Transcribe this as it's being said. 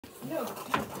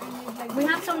We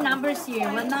have some numbers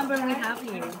here. What number we have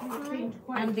here?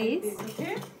 And this?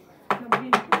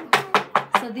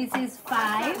 So this is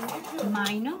 5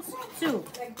 minus 2.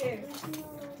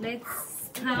 Let's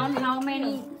count how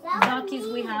many duckies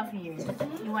we have here.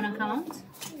 You want to count?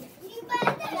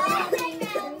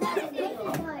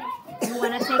 You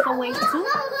want to take away 2?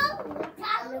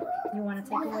 You want to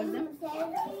take away them?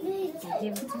 Okay,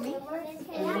 give it to me.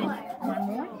 And then one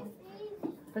more.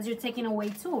 Because you're taking away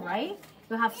 2, right?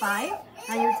 You have 5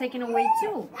 and you're taking away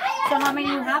 2. So how many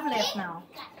you have left now?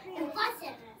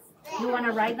 You want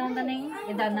to write down the name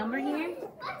and that number here?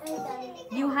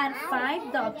 You had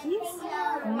 5 duckies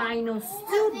minus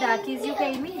 2 duckies you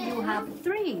gave me. You have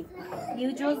 3.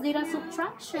 You just did a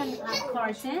subtraction at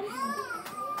Carson.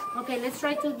 Okay, let's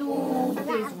try to do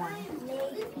this one.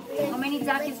 How many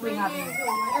duckies we have here?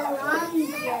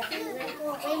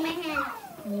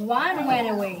 1 went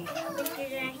away.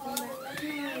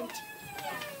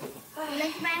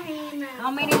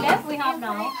 How many left we have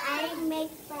now?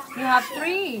 You have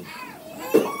 3.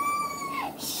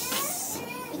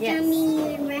 Yes.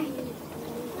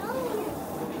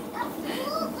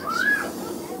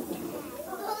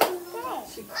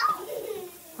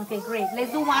 Okay, great.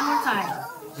 Let's do one more time.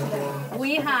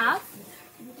 We have,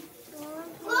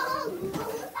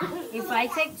 if I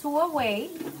take 2 away,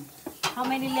 how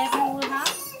many left we will have?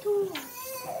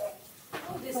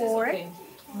 4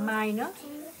 minus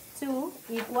 2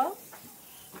 equals?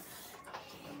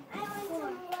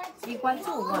 Equal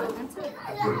to 1 and 2.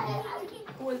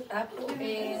 Pull up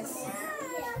is...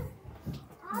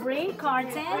 Great,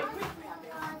 Carton.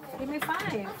 Give me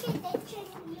 5.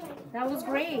 That was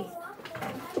great.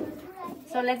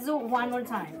 So let's do one more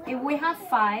time. If we have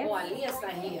 5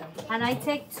 and I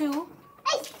take 2,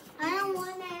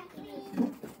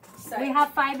 we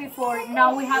have 5 before.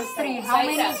 Now we have 3.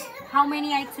 How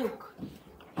many I took?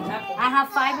 I have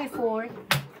 5 before,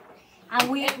 and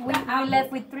we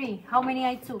left with 3. How many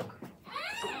I took?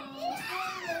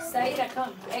 Saira,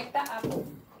 come. Ekta apple.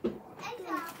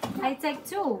 I take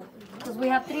 2 because we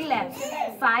have 3 left.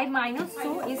 5 minus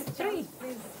 2 is 3.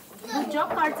 Good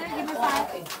job, Carter. Give me 5.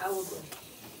 Okay, I will go.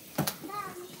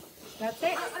 That's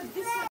it.